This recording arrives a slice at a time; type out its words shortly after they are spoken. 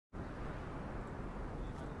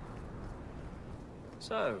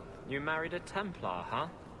So, you married a Templar, huh?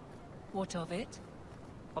 What of it?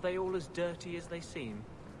 Are they all as dirty as they seem?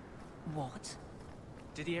 What?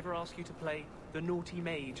 Did he ever ask you to play the naughty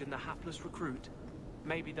mage and the hapless recruit?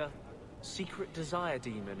 Maybe the secret desire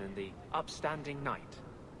demon and the upstanding knight?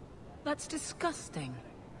 That's disgusting.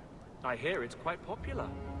 I hear it's quite popular.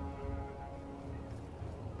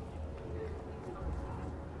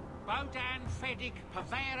 Bodan Feddick,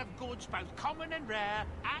 purveyor of goods both common and rare,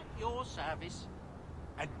 at your service.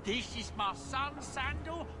 And this is my son,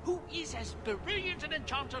 Sandal, who is as brilliant an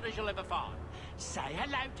enchanter as you'll ever find. Say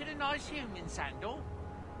hello to the nice human, Sandal.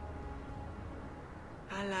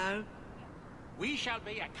 Hello. We shall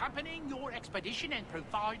be accompanying your expedition and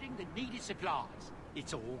providing the needed supplies.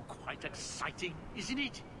 It's all quite exciting, isn't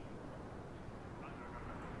it?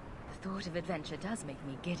 The thought of adventure does make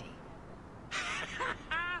me giddy.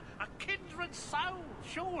 A kindred soul,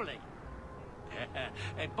 surely.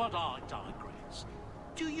 But I digress.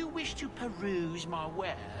 Do you wish to peruse my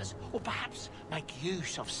wares, or perhaps make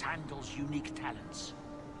use of Sandal's unique talents?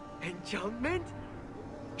 Enchantment?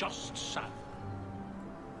 Just so.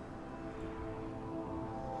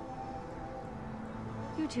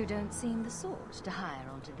 You two don't seem the sort to hire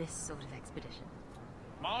onto this sort of expedition.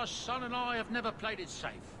 My son and I have never played it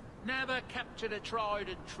safe. Never captured a tried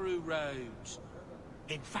and true roads.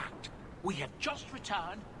 In fact, we have just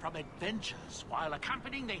returned from adventures while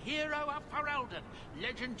accompanying the hero of Ferelden,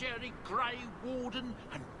 legendary Grey Warden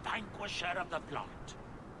and vanquisher of the Blight.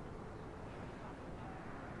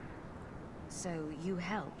 So you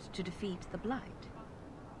helped to defeat the Blight?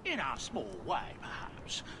 In our small way,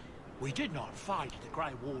 perhaps. We did not fight at the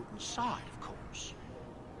Grey Warden's side, of course.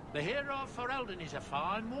 The hero of Ferelden is a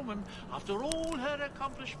fine woman. After all her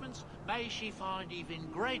accomplishments, may she find even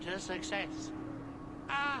greater success.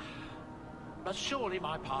 But surely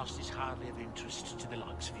my past is hardly of interest to the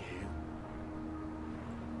likes of you.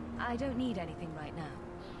 I don't need anything right now.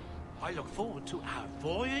 I look forward to our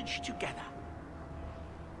voyage together.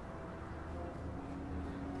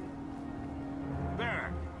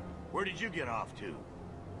 Baron, where did you get off to?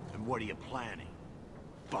 And what are you planning?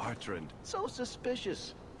 Bartrand, so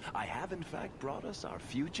suspicious. I have in fact brought us our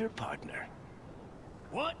future partner.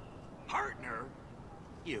 What? Partner?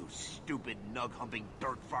 You stupid nug-humping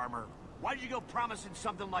dirt farmer. Why did you go promising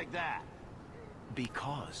something like that?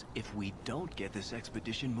 Because if we don't get this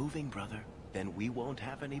expedition moving, brother, then we won't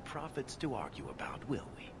have any profits to argue about, will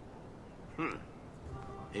we?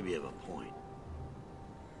 Maybe you have a point.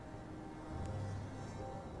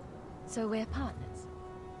 So we're partners?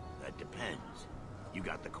 That depends. You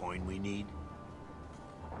got the coin we need?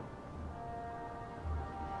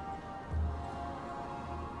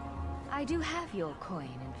 I do have your coin,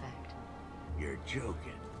 in fact. You're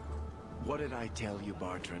joking. What did I tell you,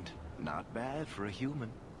 Bartrand? Not bad for a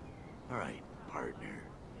human. All right, partner.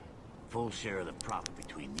 Full share of the profit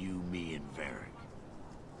between you, me, and Varric.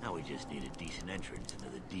 Now we just need a decent entrance into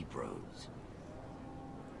the deep roads.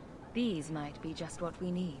 These might be just what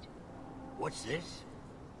we need. What's this?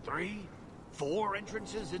 3? 4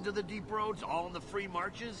 entrances into the deep roads, all in the free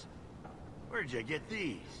marches? Where'd you get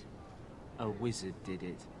these? A wizard did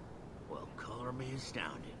it. Well, color me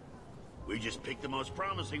astounded. We just pick the most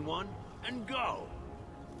promising one and go.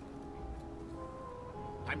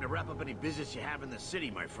 Time to wrap up any business you have in the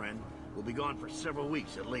city, my friend. We'll be gone for several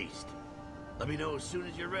weeks at least. Let me know as soon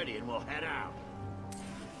as you're ready and we'll head out.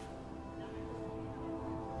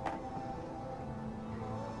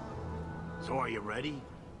 So are you ready?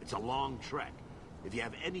 It's a long trek. If you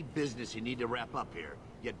have any business you need to wrap up here,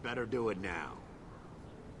 you'd better do it now.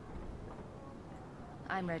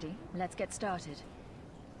 I'm ready. Let's get started.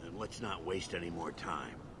 And let's not waste any more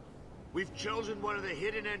time. We've chosen one of the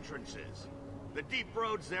hidden entrances. The deep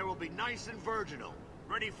roads there will be nice and virginal,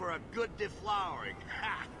 ready for a good deflowering.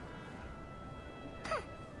 Ha!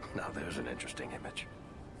 Now there's an interesting image.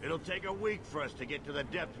 It'll take a week for us to get to the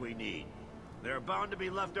depth we need. There are bound to be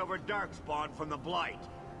leftover darkspawn from the Blight.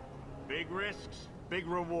 Big risks, big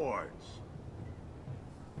rewards.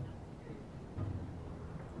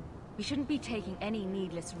 We shouldn't be taking any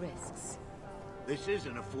needless risks. This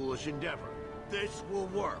isn't a foolish endeavor. This will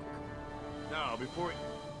work. Now, before...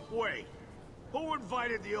 Wait. Who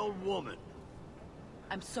invited the old woman?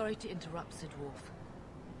 I'm sorry to interrupt, Sir Dwarf,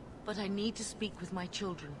 but I need to speak with my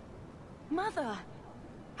children. Mother!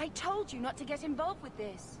 I told you not to get involved with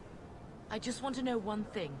this. I just want to know one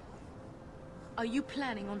thing. Are you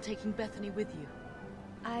planning on taking Bethany with you?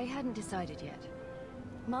 I hadn't decided yet.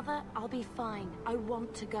 Mother, I'll be fine. I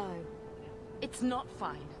want to go. It's not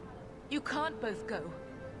fine. You can't both go.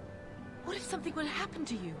 What if something will happen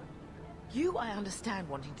to you? You, I understand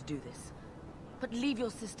wanting to do this. But leave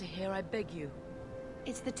your sister here, I beg you.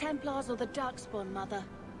 It's the Templars or the Darkspawn, Mother.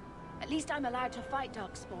 At least I'm allowed to fight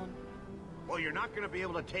Darkspawn. Well, you're not gonna be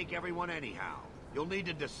able to take everyone anyhow. You'll need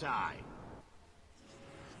to decide.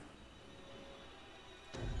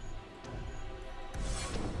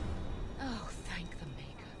 Oh, thank the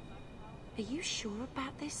Maker. Are you sure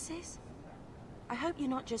about this, sis? I hope you're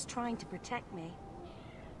not just trying to protect me.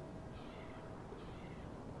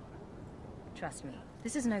 Trust me,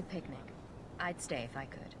 this is no picnic. I'd stay if I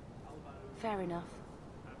could. Fair enough.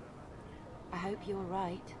 I hope you're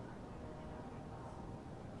right.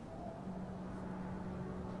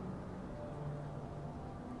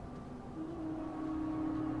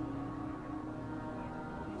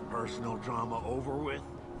 Personal drama over with?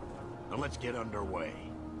 Now let's get underway.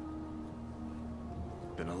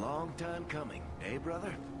 Been a long time coming, eh,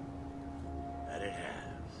 brother? That it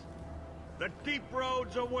has. The deep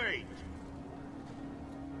roads await!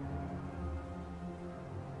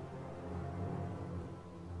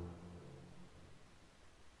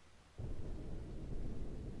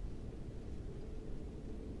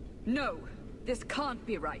 No, this can't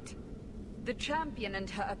be right. The Champion and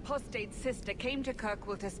her apostate sister came to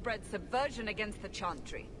Kirkwall to spread subversion against the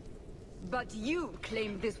Chantry. But you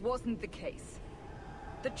claim this wasn't the case.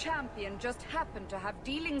 The Champion just happened to have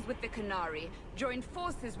dealings with the Canary, joined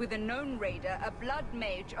forces with a known raider, a blood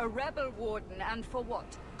mage, a rebel warden, and for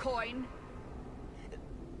what? Coin?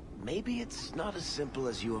 Maybe it's not as simple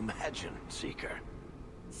as you imagine, Seeker.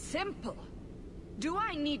 Simple? Do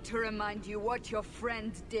I need to remind you what your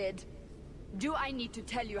friend did? Do I need to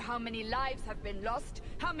tell you how many lives have been lost?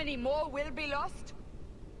 How many more will be lost?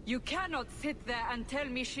 You cannot sit there and tell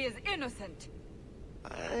me she is innocent.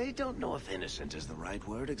 I don't know if innocent is the right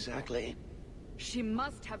word exactly. She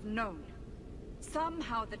must have known.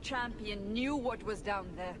 Somehow the Champion knew what was down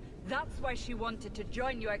there. That's why she wanted to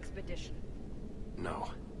join your expedition.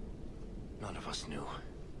 No. None of us knew.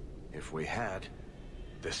 If we had,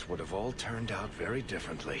 this would have all turned out very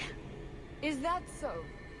differently. Is that so?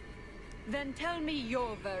 Then tell me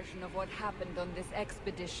your version of what happened on this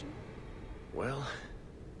expedition. Well,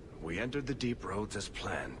 we entered the deep roads as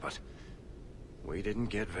planned, but we didn't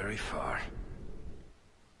get very far.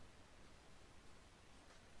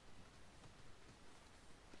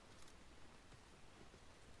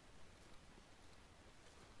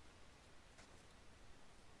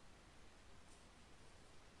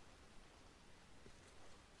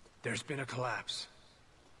 There's been a collapse.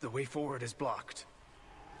 The way forward is blocked.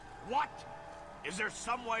 What? Is there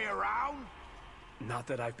some way around? Not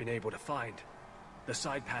that I've been able to find. The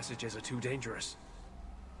side passages are too dangerous.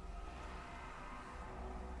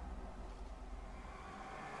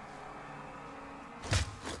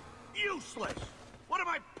 Useless! What am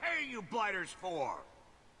I paying you blighters for?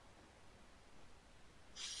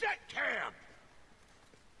 Set camp!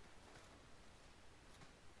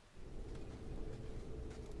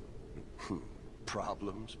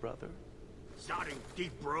 Problems, brother? Sodding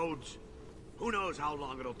deep roads. Who knows how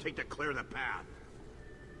long it'll take to clear the path?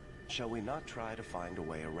 Shall we not try to find a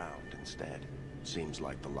way around instead? Seems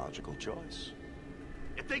like the logical choice.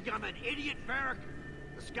 You think I'm an idiot, Varric?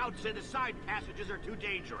 The scouts say the side passages are too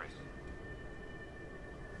dangerous.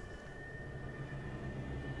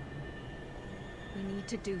 We need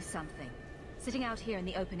to do something. Sitting out here in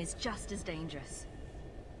the open is just as dangerous.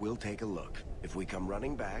 We'll take a look. If we come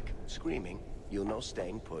running back, screaming, you'll know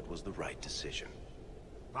staying put was the right decision.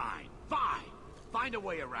 Fine, fine! Find a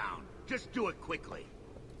way around. Just do it quickly.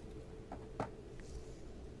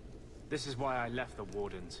 This is why I left the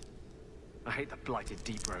Wardens. I hate the blighted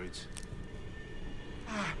deep roads.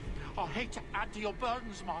 I hate to add to your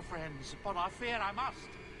burdens, my friends, but I fear I must.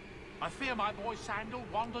 I fear my boy Sandal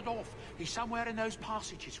wandered off. He's somewhere in those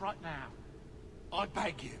passages right now. I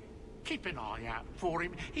beg you, keep an eye out for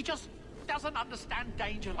him. He just doesn't understand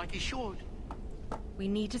danger like he should. We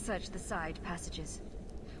need to search the side passages.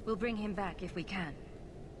 We'll bring him back if we can.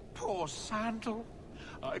 Poor Sandal.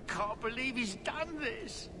 I can't believe he's done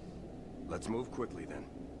this. Let's move quickly then.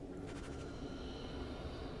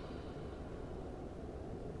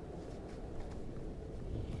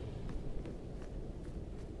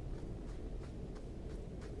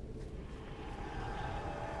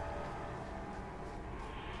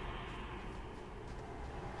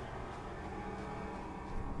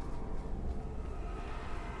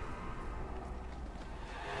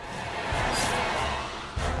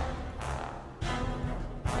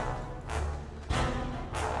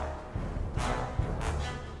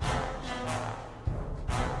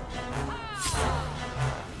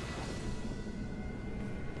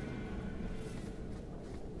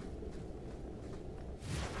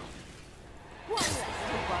 One less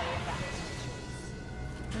to worry about.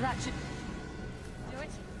 That should...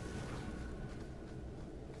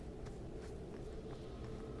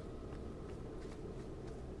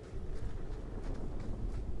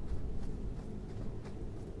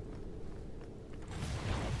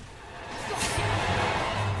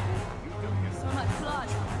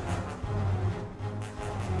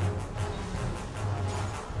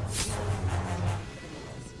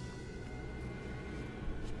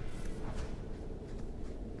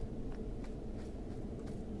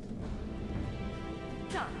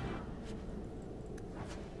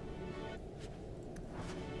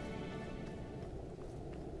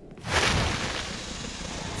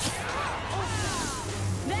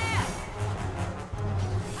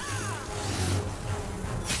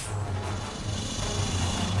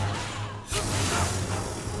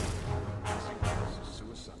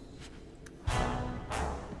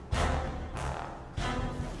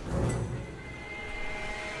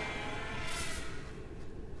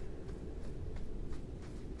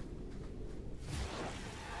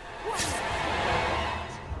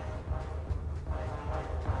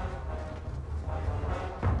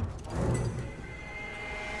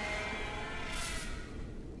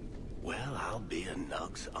 Well, I'll be a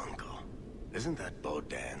Nug's uncle. Isn't that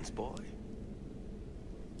Bodan's boy?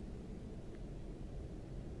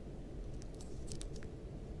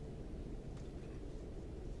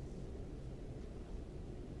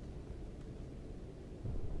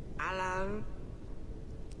 Hello?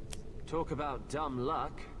 Talk about dumb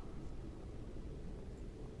luck.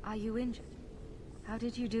 Are you injured? How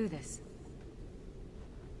did you do this?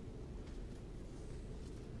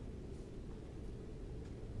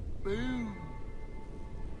 Boom.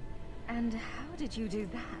 And how did you do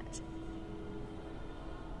that?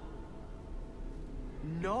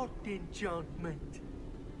 Not enchantment.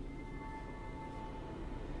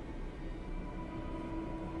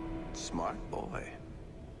 Smart boy.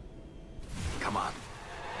 Come on.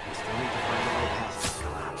 We still need to find a way past this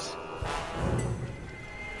collapse.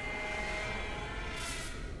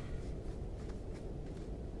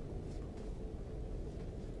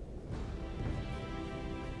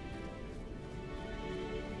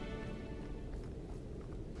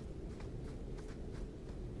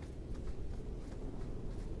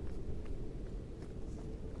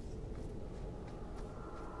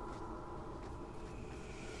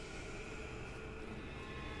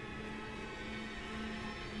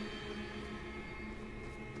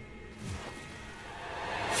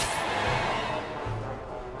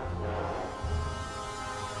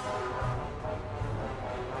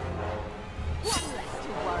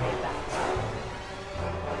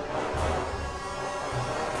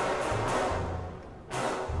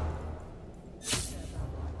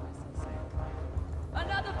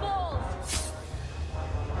 Another ball!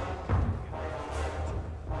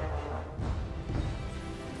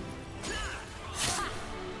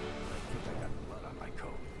 I got blood on my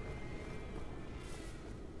coat.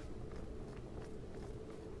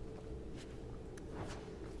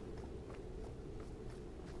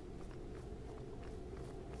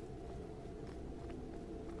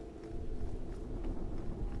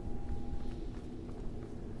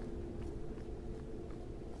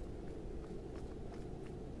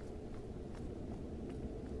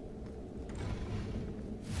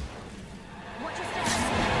 Watch your step!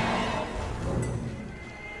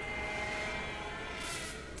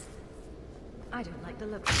 I don't like the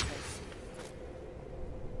look of this.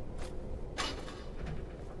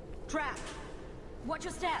 Trap! Watch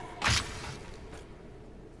your step!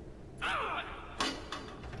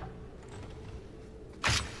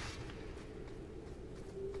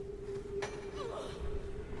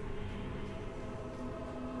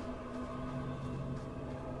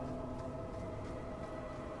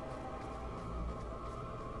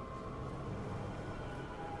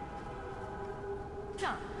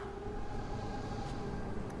 Done.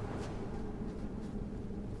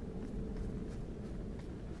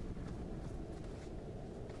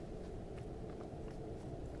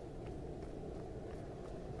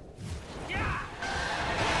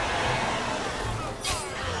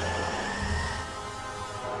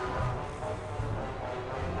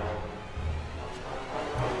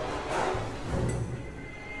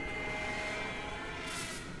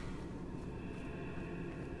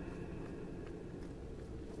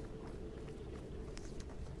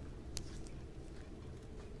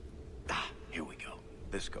 Here we go.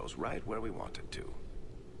 This goes right where we want it to.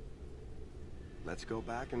 Let's go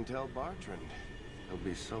back and tell Bartrand. He'll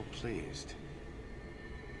be so pleased.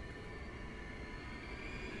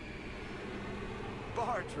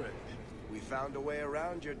 Bartrand! We found a way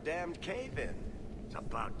around your damned cave-in. It's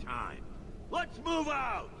about time. Let's move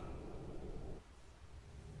out!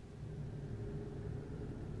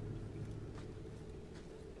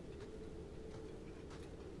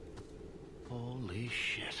 Holy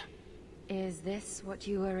shit. Is this what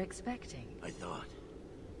you were expecting? I thought.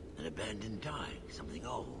 An abandoned dike, something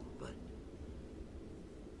old, but...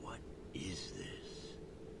 what is this?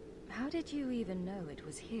 How did you even know it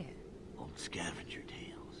was here? Old scavenger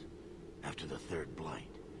tales. After the third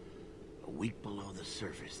blight. A week below the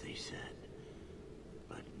surface, they said.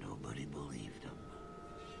 But nobody believed them.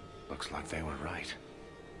 Looks like they were right.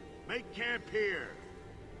 Make camp here!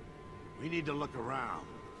 We need to look around.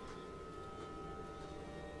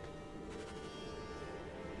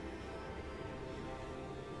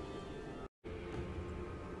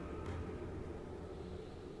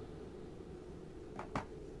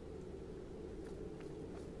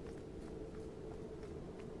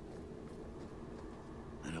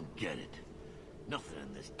 I don't get it. Nothing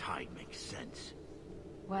in this tide makes sense.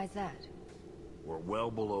 Why's that? We're well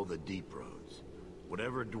below the deep roads.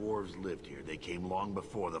 Whatever dwarves lived here, they came long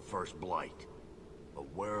before the first blight.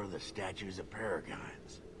 But where are the statues of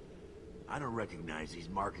paragons? I don't recognize these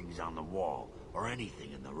markings on the wall, or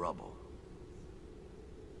anything in the rubble.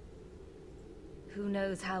 Who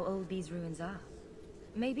knows how old these ruins are?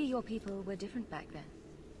 Maybe your people were different back then.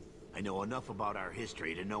 I know enough about our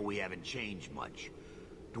history to know we haven't changed much.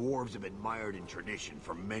 Dwarves have been mired in tradition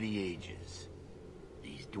for many ages.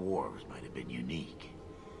 These dwarves might have been unique.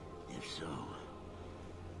 If so,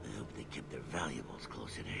 I hope they kept their valuables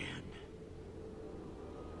close at hand.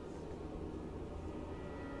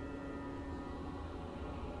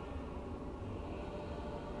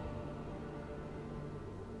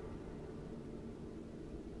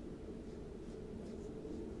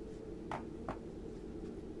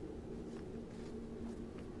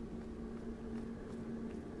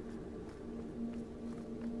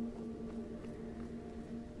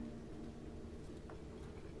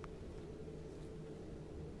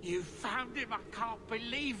 You found him! I can't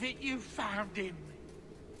believe it! You found him!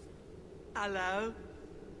 Hello?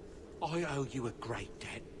 I owe you a great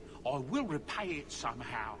debt. I will repay it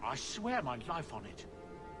somehow. I swear my life on it.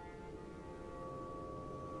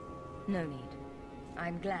 No need.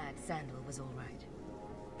 I'm glad Sandal was all right.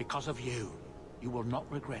 Because of you. You will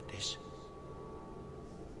not regret this.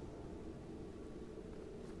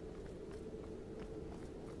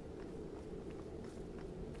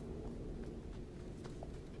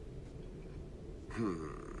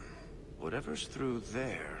 Whatever's through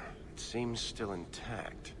there, it seems still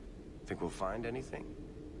intact. Think we'll find anything?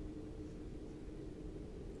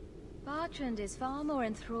 Bertrand is far more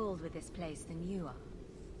enthralled with this place than you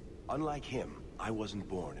are. Unlike him, I wasn't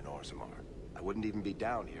born in Orzammar. I wouldn't even be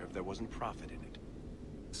down here if there wasn't profit in it.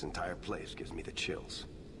 This entire place gives me the chills.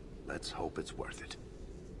 Let's hope it's worth it.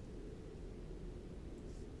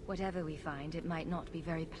 Whatever we find, it might not be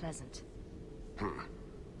very pleasant.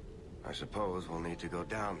 I suppose we'll need to go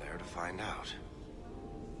down there to find out.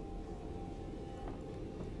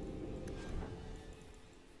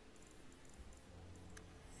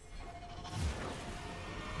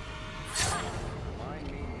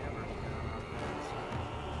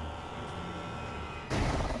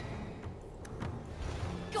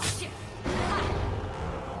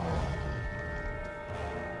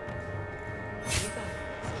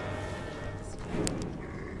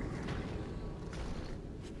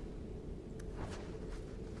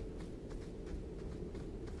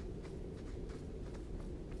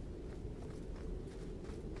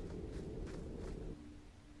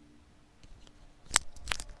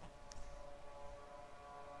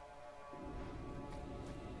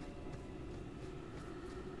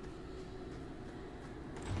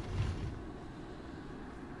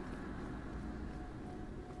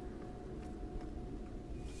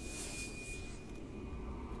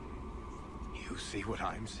 You see what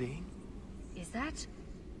I'm seeing? Is that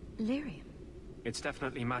lyrium? It's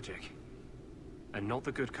definitely magic. And not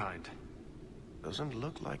the good kind. Doesn't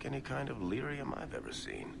look like any kind of lyrium I've ever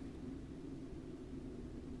seen.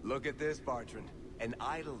 Look at this, Bertrand. An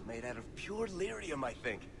idol made out of pure lyrium, I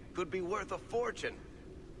think. Could be worth a fortune.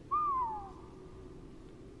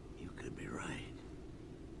 You could be right.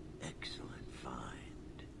 Excellent find.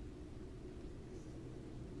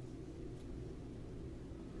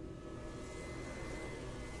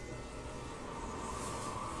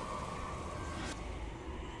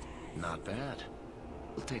 Not bad.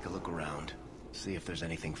 We'll take a look around. See if there's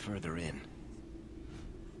anything further in.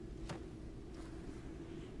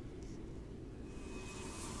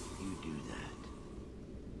 You do that.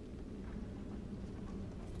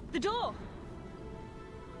 The door!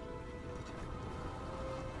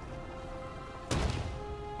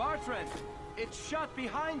 Bertrand! It's shut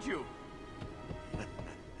behind you!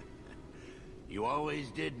 You always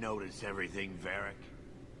did notice everything, Varric.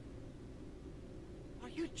 Are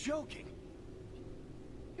you joking?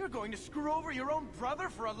 You're going to screw over your own brother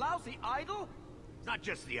for a lousy idol? It's not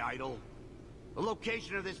just the idol. The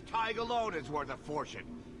location of this tag alone is worth a fortune,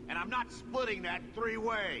 and I'm not splitting that 3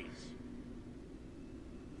 ways.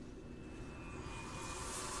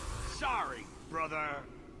 Sorry, brother.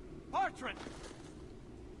 Bertrand!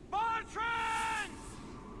 Bertrand!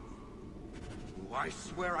 Ooh, I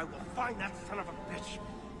swear I will find that son of a bitch,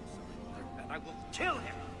 and I will kill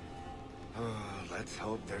him. Let's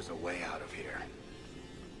hope there's a way out of here.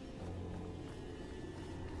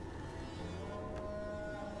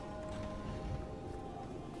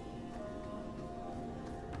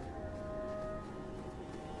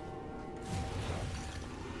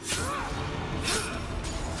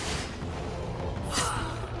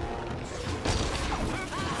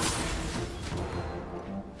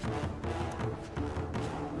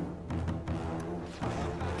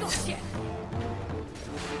 Gotcha!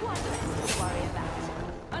 One less to worry about.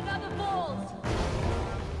 Another ball!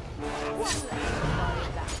 One less to worry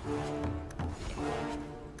about.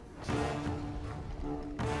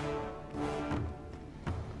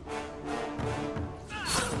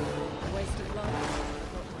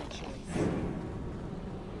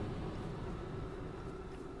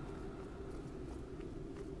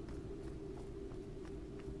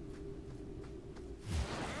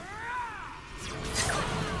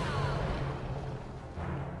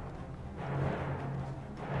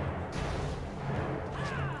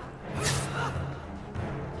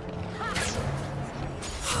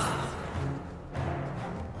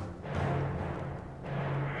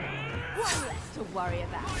 to worry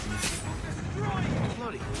about.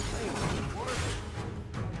 Bloody what?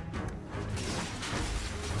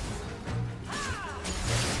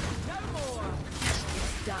 No more!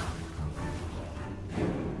 It's done.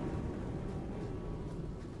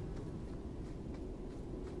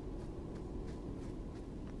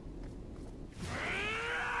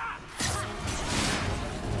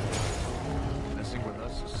 Messing with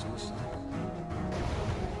us is suicide.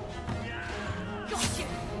 Gotcha!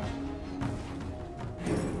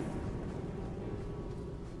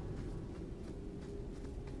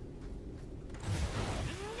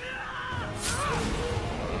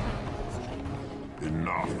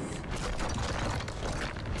 Enough.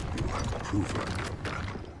 You have proven your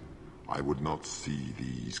mettle. I would not see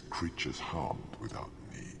these creatures harmed without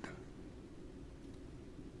need.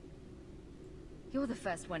 You're the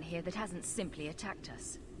first one here that hasn't simply attacked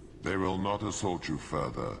us. They will not assault you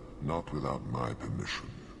further, not without my permission.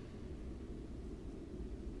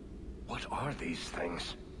 What are these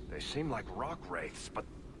things? They seem like rock wraiths, but...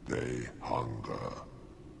 They hunger.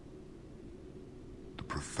 The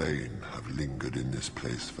profane have lingered in this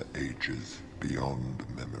place for ages, beyond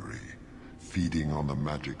memory, feeding on the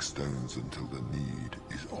magic stones until the need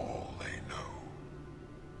is all they know.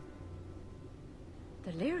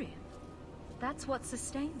 Delirium? That's what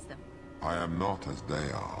sustains them. I am not as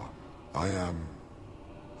they are. I am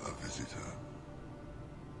a visitor.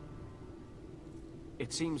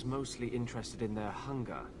 It seems mostly interested in their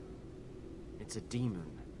hunger. It's a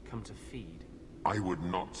demon, come to feed. I would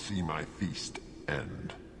not see my feast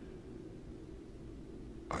end.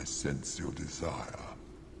 I sense your desire.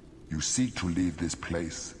 You seek to leave this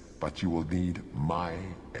place, but you will need my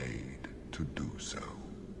aid to do so.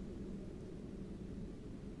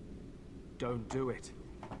 Don't do it.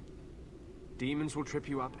 Demons will trip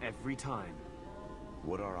you up every time.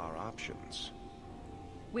 what are our options?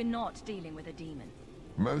 We're not dealing with a demon.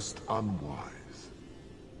 Most unwise.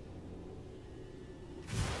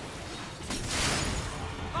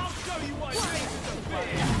 I'll show you what it is to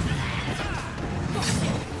fear!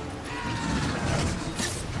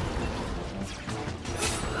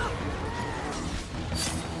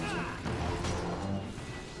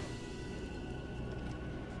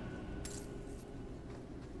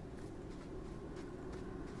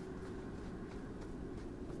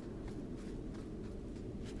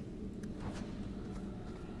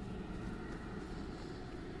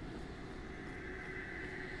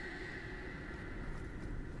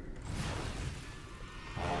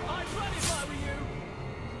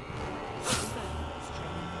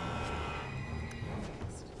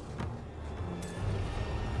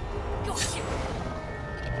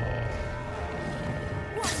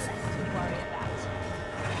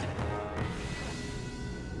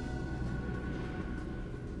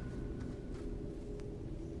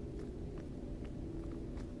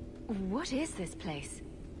 What is this place?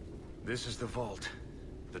 This is the vault.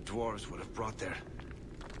 The dwarves would have brought their...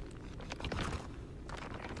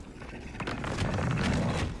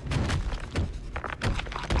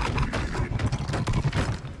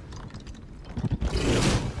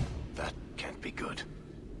 That can't be good.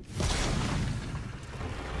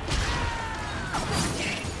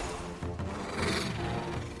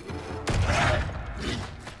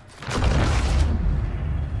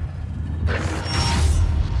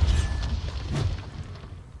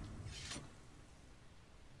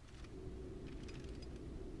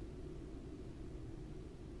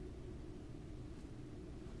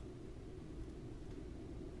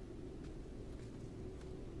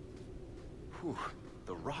 Whew.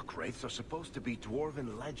 The rock wraiths are supposed to be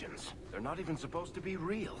dwarven legends. They're not even supposed to be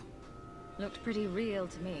real. Looked pretty real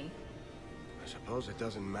to me. I suppose it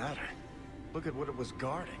doesn't matter. Look at what it was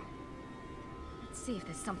guarding. Let's see if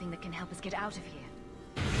there's something that can help us get out of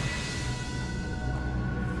here.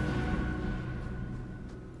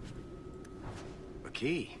 A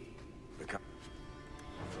key.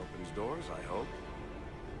 Opens doors, I hope.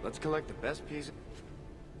 Let's collect the best pieces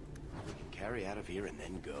we can carry out of here and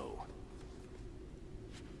then go.